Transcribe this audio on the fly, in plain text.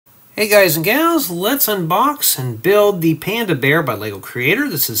Hey guys and gals, let's unbox and build the Panda Bear by LEGO Creator.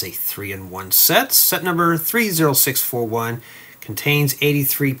 This is a 3-in-1 set. Set number 30641 contains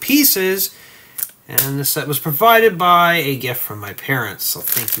 83 pieces, and the set was provided by a gift from my parents, so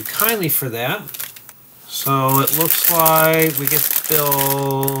thank you kindly for that. So it looks like we get to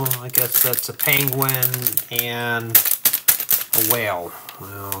build, I guess that's a penguin and a whale.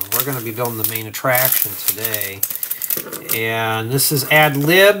 Well, we're going to be building the main attraction today. And this is ad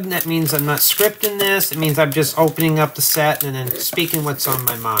lib. That means I'm not scripting this. It means I'm just opening up the set and then speaking what's on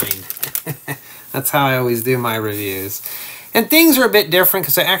my mind. That's how I always do my reviews. And things are a bit different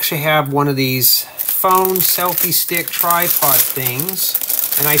because I actually have one of these phone selfie stick tripod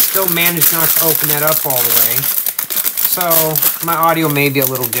things, and I still managed not to open that up all the way. So my audio may be a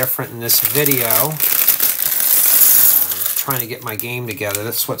little different in this video. I'm trying to get my game together.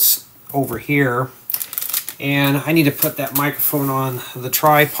 That's what's over here. And I need to put that microphone on the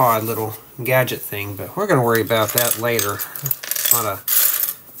tripod little gadget thing, but we're going to worry about that later. It's not a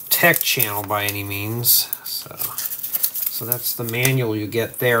tech channel by any means. So that's the manual you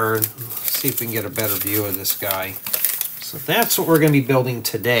get there. Let's see if we can get a better view of this guy. So that's what we're going to be building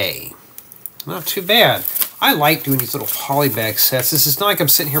today. Not too bad. I like doing these little polybag sets. This is not like I'm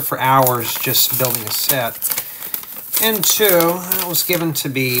sitting here for hours just building a set. And two, it was given to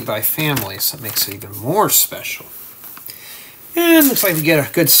me by family, so it makes it even more special. And it looks like we get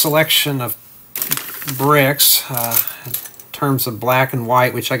a good selection of bricks in terms of black and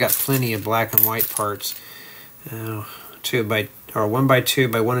white, which I got plenty of black and white parts. 1 by 2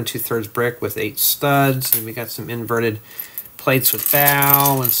 by 1 2/3 brick with 8 studs, and we got some inverted plates with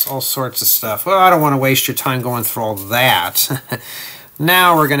bow and all sorts of stuff. Well, I don't want to waste your time going through all that.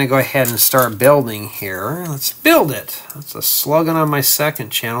 Now we're going to go ahead and start building here. Let's build it. That's a slogan on my second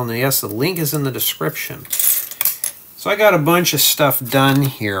channel, and yes, the link is in the description. So I got a bunch of stuff done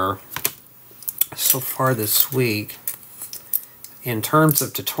here so far this week. In terms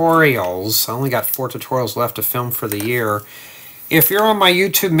of tutorials, I only got 4 tutorials left to film for the year. If you're on my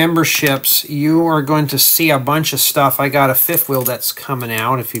YouTube memberships, you are going to see a bunch of stuff. I got a 5th wheel that's coming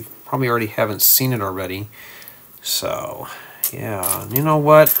out, if you probably already haven't seen it already. So yeah, you know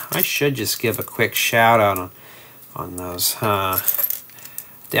what? I should just give a quick shout out on those, huh?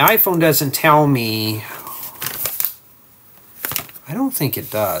 The iPhone doesn't tell me. I don't think it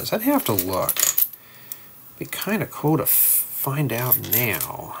does. I'd have to look. It'd be kind of cool to find out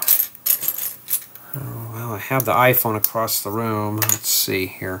now. Oh, well, I have the iPhone across the room. Let's see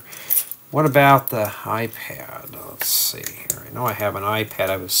here. What about the iPad? Let's see here. I know I have an iPad.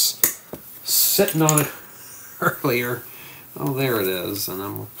 I was sitting on it earlier. Oh, there it is, and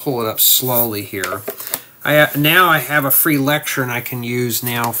I'm going to pull it up slowly here. Now I have a free lecture, and I can use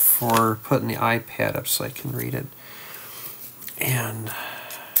now for putting the iPad up so I can read it. And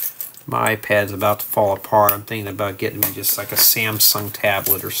my iPad's about to fall apart. I'm thinking about getting me just like a Samsung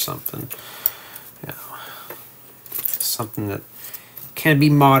tablet or something. Yeah. Something that can be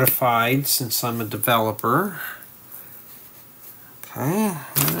modified since I'm a developer. Okay,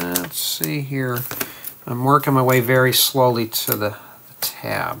 let's see here. I'm working my way very slowly to the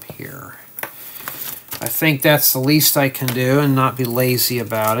tab here. I think that's the least I can do and not be lazy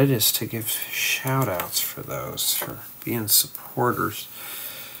about it, is to give shout outs for those, for being supporters.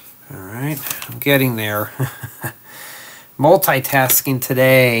 Alright, I'm getting there. Multitasking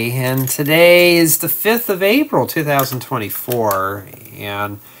today, and today is the 5th of April 2024,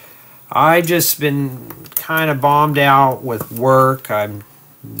 and I've just been kind of bombed out with work. I'm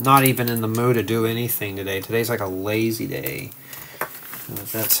not even in the mood to do anything today. Today's like a lazy day.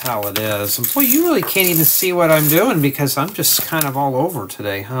 That's how it is. And boy, you really can't even see what I'm doing because I'm just kind of all over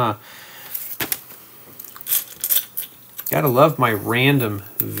today, huh? Gotta love my random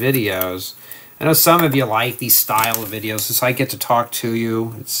videos. I know some of you like these style of videos, so I get to talk to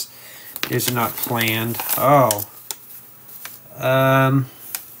you. These are not planned. Oh.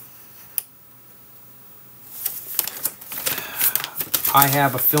 I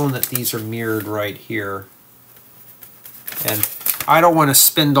have a feeling that these are mirrored right here. And I don't want to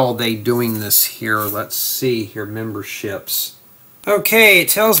spend all day doing this here. Let's see here, memberships. Okay, it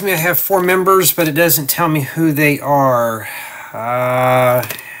tells me I have 4 members, but it doesn't tell me who they are.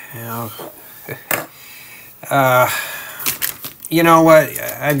 You know what?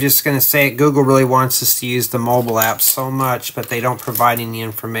 I'm just going to say it. Google really wants us to use the mobile app so much, but they don't provide any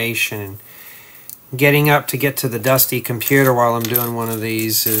information. Getting up to get to the dusty computer while I'm doing one of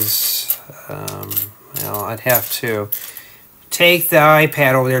these is, well, I'd have to take the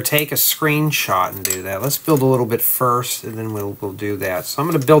iPad over there, take a screenshot and do that. Let's build a little bit first, and then we'll do that. So I'm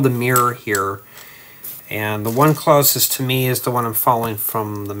going to build a mirror here, And the one closest to me is the one I'm following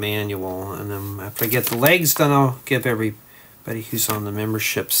from the manual. And then after I get the legs done, I'll give everybody who's on the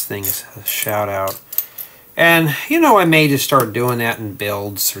memberships thing a shout out. And, you know, I may just start doing that in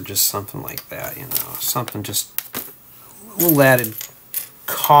builds or just something like that, you know. Something just a little added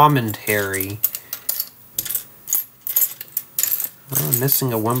commentary. Oh, I'm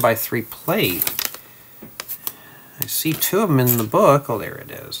missing a 1x3 plate. I see 2 of them in the book. Oh, there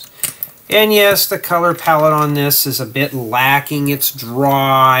it is. And yes, the color palette on this is a bit lacking. It's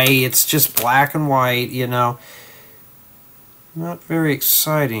dry. It's just black and white, you know. Not very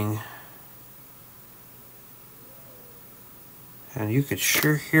exciting. And you could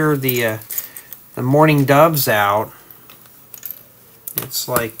sure hear the morning doves out. It's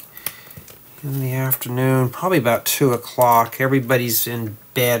like in the afternoon, probably about 2 o'clock. Everybody's in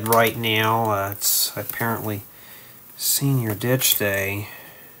bed right now. It's apparently Senior Ditch Day.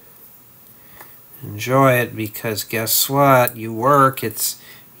 Enjoy it, because guess what? You work.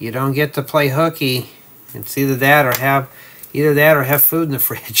 You don't get to play hooky. It's either that or have food in the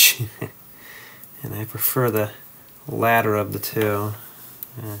fridge. And I prefer the latter of the two.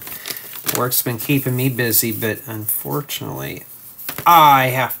 Work's been keeping me busy, but unfortunately, I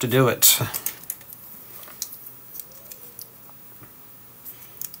have to do it.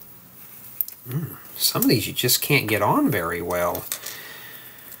 Some of these you just can't get on very well.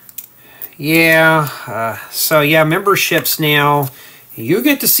 Yeah, so yeah, memberships now. You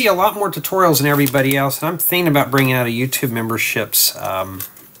get to see a lot more tutorials than everybody else. And I'm thinking about bringing out a YouTube memberships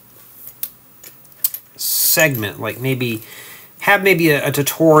segment, like maybe a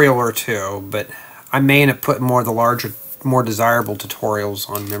tutorial or 2, but I may end up putting more of the larger, more desirable tutorials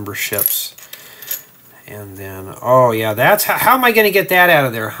on memberships. And then, oh yeah, that's how am I going to get that out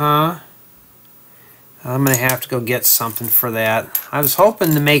of there, huh? I'm going to have to go get something for that. I was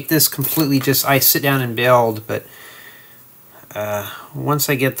hoping to make this completely just, I sit down and build, but once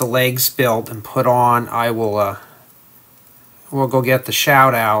I get the legs built and put on, I will we'll go get the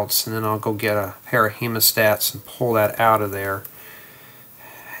shout outs, and then I'll go get a pair of hemostats and pull that out of there.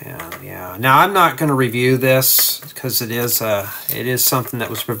 And yeah, now I'm not going to review this because it is something that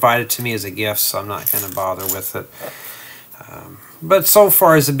was provided to me as a gift, so I'm not going to bother with it. But so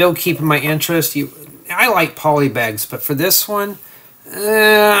far, as a build keeping my interest, I like polybags, but for this one,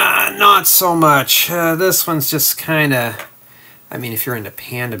 not so much. This one's just kind of, I mean, if you're into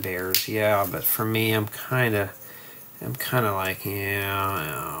panda bears, yeah, but for me, I'm kind of like,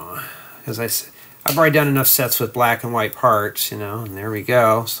 yeah, because I've already done enough sets with black and white parts, you know, and there we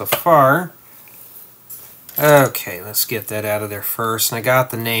go so far. Okay, let's get that out of there first. And I got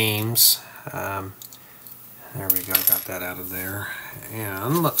the names. There we go, got that out of there.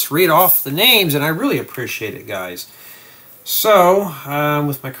 And let's read off the names, and I really appreciate it, guys. So,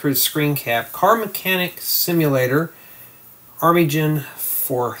 with my crude screen cap, Car Mechanic Simulator, Armigen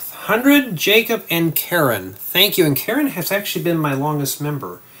 400, Jacob, and Karen. Thank you, and Karen has actually been my longest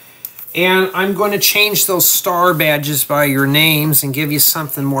member. And I'm going to change those star badges by your names and give you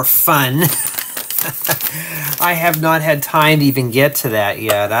something more fun. I have not had time to even get to that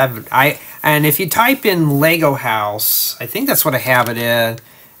yet. And if you type in Lego House, I think that's what I have it in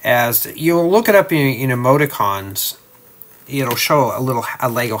as. You'll look it up in emoticons. It'll show a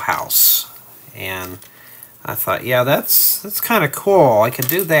Lego house, and I thought, yeah, that's kind of cool. I could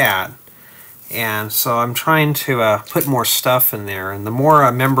do that. And so I'm trying to put more stuff in there, and the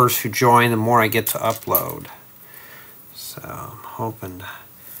more members who join, the more I get to upload. So I'm hoping to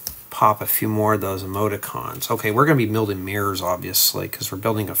pop a few more of those emoticons. Okay, we're going to be building mirrors, obviously, because we're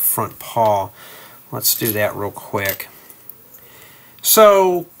building a front paw. Let's do that real quick.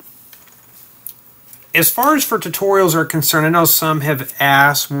 So, as far as for tutorials are concerned, I know some have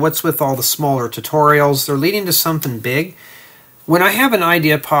asked, what's with all the smaller tutorials? They're leading to something big. When I have an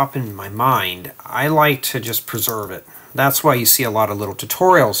idea pop in my mind, I like to just preserve it. That's why you see a lot of little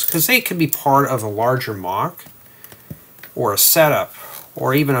tutorials, because they could be part of a larger mock, or a setup,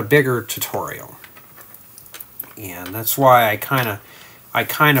 or even a bigger tutorial. And that's why I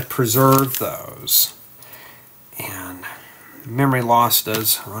kind of preserve those. And memory loss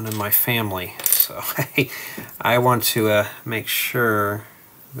does run in my family, so I want to make sure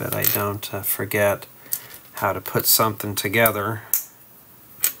that I don't forget how to put something together.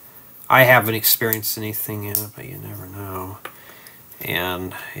 I haven't experienced anything yet, but you never know.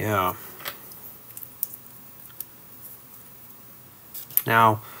 And yeah.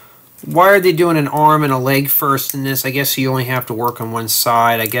 Now, why are they doing an arm and a leg first in this? I guess you only have to work on one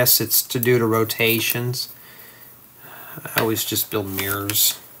side. I guess it's to do the rotations. I always just build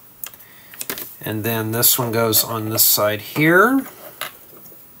mirrors. And then this one goes on this side here.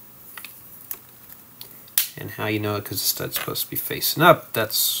 And how you know it, because the stud's supposed to be facing up.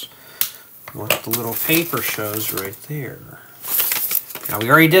 That's what the little paper shows right there. Now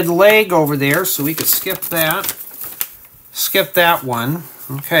we already did the leg over there, so we could skip that. Skip that one.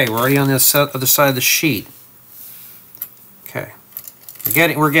 Okay, we're already on this other side of the sheet. Okay,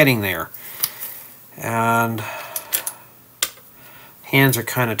 we're getting there. And hands are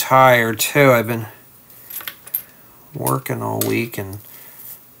kind of tired too. I've been working all week and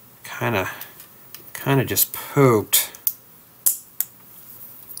kind of just pooped.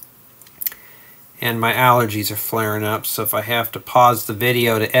 And my allergies are flaring up, so if I have to pause the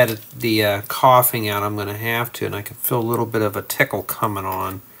video to edit the coughing out, I'm going to have to, and I can feel a little bit of a tickle coming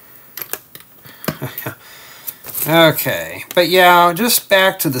on. Okay, but yeah, just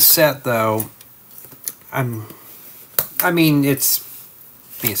back to the set though. I mean, it's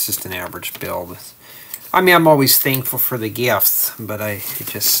just an average build. I mean, I'm always thankful for the gifts, but I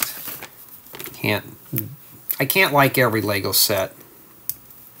can't like every Lego set.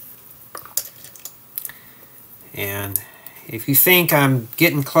 And if you think I'm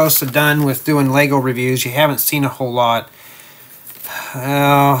getting close to done with doing Lego reviews, you haven't seen a whole lot.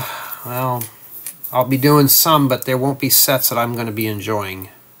 Well, I'll be doing some, but there won't be sets that I'm going to be enjoying.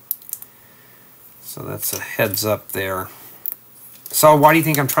 So that's a heads up there. So why do you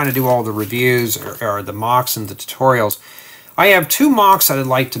think I'm trying to do all the reviews or the mocks and the tutorials? I have 2 mocks that I'd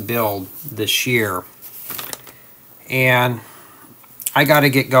like to build this year. And I got to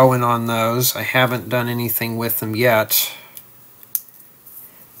get going on those. I haven't done anything with them yet.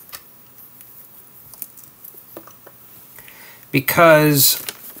 Because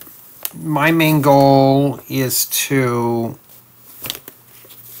my main goal is to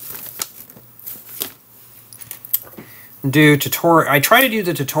do I try to do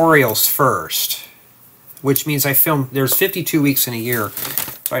the tutorials first, which means I film, there's 52 weeks in a year,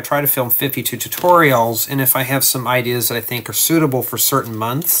 so I try to film 52 tutorials, and if I have some ideas that I think are suitable for certain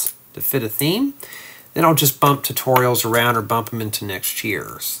months to fit a theme, then I'll just bump tutorials around or bump them into next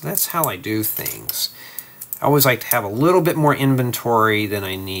year. So that's how I do things. I always like to have a little bit more inventory than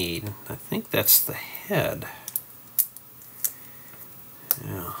I need. I think that's the head.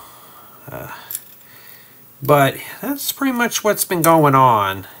 Yeah. But that's pretty much what's been going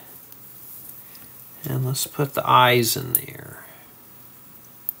on. And let's put the eyes in there.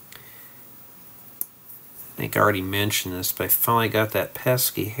 I think I already mentioned this, but I finally got that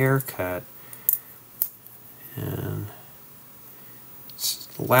pesky haircut. And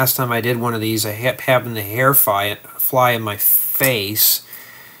the last time I did one of these, I kept having the hair fly in my face.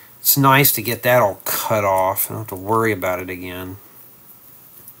 It's nice to get that all cut off. I don't have to worry about it again.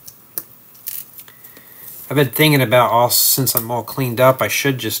 I've been thinking about, since I'm all cleaned up, I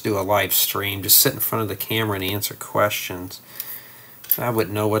should just do a live stream, just sit in front of the camera and answer questions. I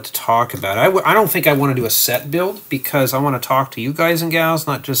wouldn't know what to talk about. I don't think I want to do a set build, because I want to talk to you guys and gals,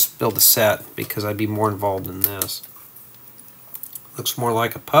 not just build a set, because I'd be more involved in this. Looks more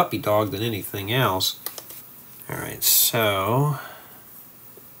like a puppy dog than anything else. Alright, so...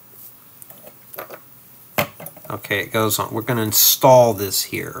 okay, it goes on. We're going to install this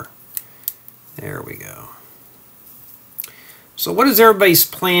here. There we go. So what is everybody's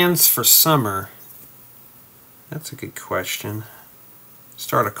plans for summer? That's a good question.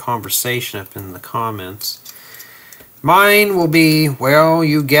 Start a conversation up in the comments. Mine will be, well,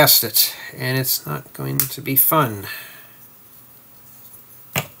 you guessed it, and it's not going to be fun.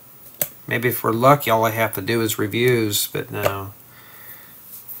 Maybe if we're lucky, all I have to do is reviews, but no.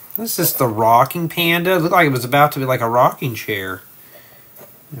 This is the rocking Panda. It looked like it was about to be like a rocking chair.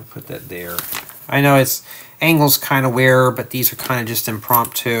 I'll put that there. I know its angle's kind of weird, but these are kind of just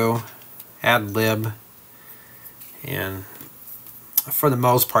impromptu, ad lib, and for the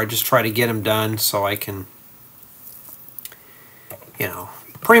most part, just try to get them done so I can, you know,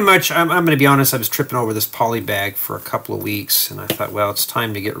 pretty much. I'm going to be honest. I was tripping over this poly bag for a couple of weeks, and I thought, well, it's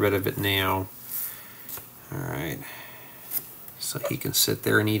time to get rid of it now. All right, so he can sit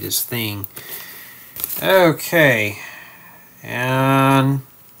there and eat his thing. Okay, and.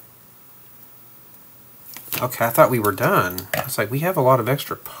 Okay, I thought we were done. It's like we have a lot of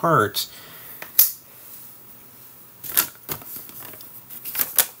extra parts.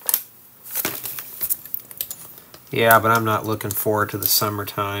 Yeah, but I'm not looking forward to the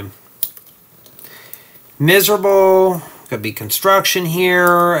summertime. Miserable. Could be construction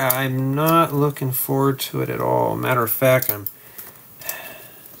here. I'm not looking forward to it at all. Matter of fact,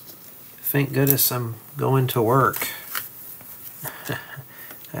 thank goodness I'm going to work.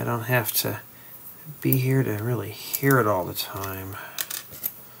 I don't have to be here to really hear it all the time.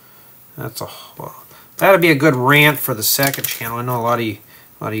 That'd be a good rant for the second channel. I know a lot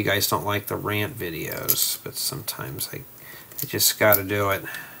A lot of you guys don't like the rant videos, but sometimes I just got to do it.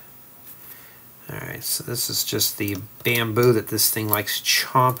 Alright, so this is just the bamboo that this thing likes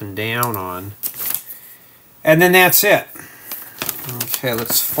chomping down on. And then that's it. Okay,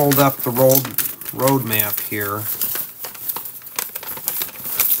 let's fold up the road map here.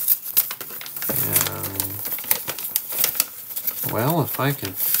 And, well, if I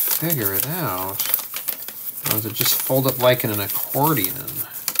can figure it out, or does it just fold up like in an accordion?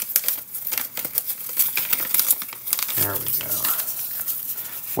 There we go.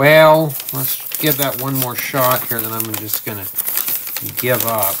 Well, let's give that one more shot here, then I'm just going to give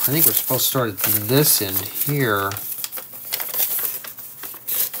up. I think we're supposed to start at this end here.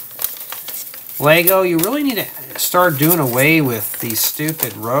 Lego, you really need to start doing away with these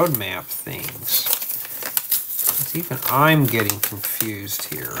stupid road map things. Even I'm getting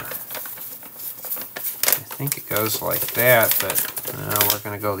confused here. I think it goes like that, but we're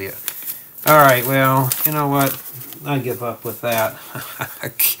going to go the... Alright, well, you know what? I give up with that.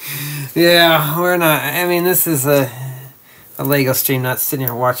 Yeah, we're not... I mean, this is a Lego stream, not sitting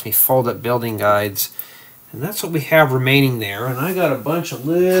here watching me fold up building guides. And that's what we have remaining there. And I got a bunch of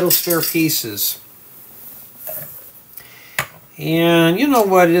little spare pieces. And you know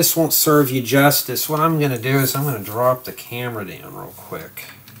what? This won't serve you justice. What I'm going to do is I'm going to drop the camera down real quick.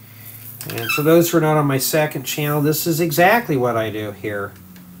 And for those who are not on my second channel, this is exactly what I do here.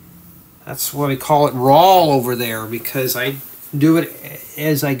 That's why we call it raw over there, because I do it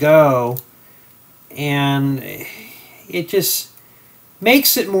as I go. And it just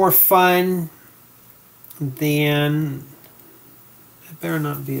makes it more fun than... It better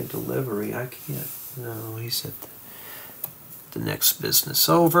not be a delivery. I can't... No, he said the next business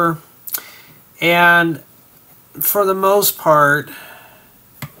over. And for the most part,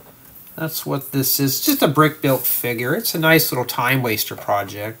 that's what this is. Just a brick-built figure. It's a nice little time-waster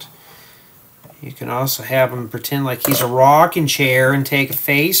project. You can also have him pretend like he's a rocking chair and take a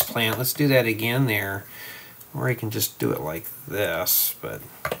face plant. Let's do that again there. Or he can just do it like this, but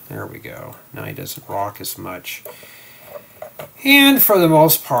there we go. Now he doesn't rock as much. And for the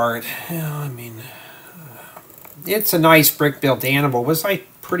most part, I mean, it's a nice brick-built animal. Was I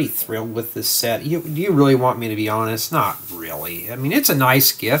pretty thrilled with this set? Do you really want me to be honest? Not really. I mean, it's a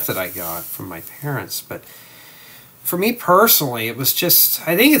nice gift that I got from my parents, but for me personally, it was just,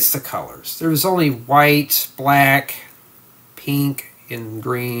 I think it's the colors. There was only white, black, pink, and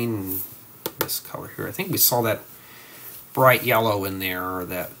green, and this color here. I think we saw that bright yellow in there, or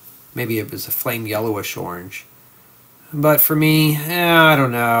that, maybe it was a flame yellowish orange. But for me, I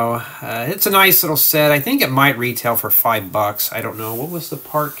don't know. It's a nice little set. I think it might retail for $5. I don't know. What was the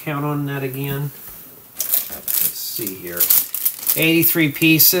part count on that again? Let's see here. 83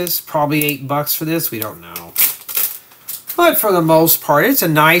 pieces. Probably $8 for this. We don't know. But for the most part, it's a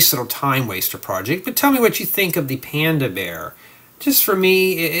nice little time waster project. But tell me what you think of the Panda Bear. Just for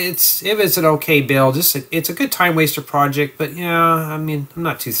me, it's an okay build. It's a good time waster project. But yeah, I mean, I'm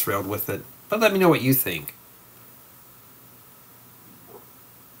not too thrilled with it. But let me know what you think.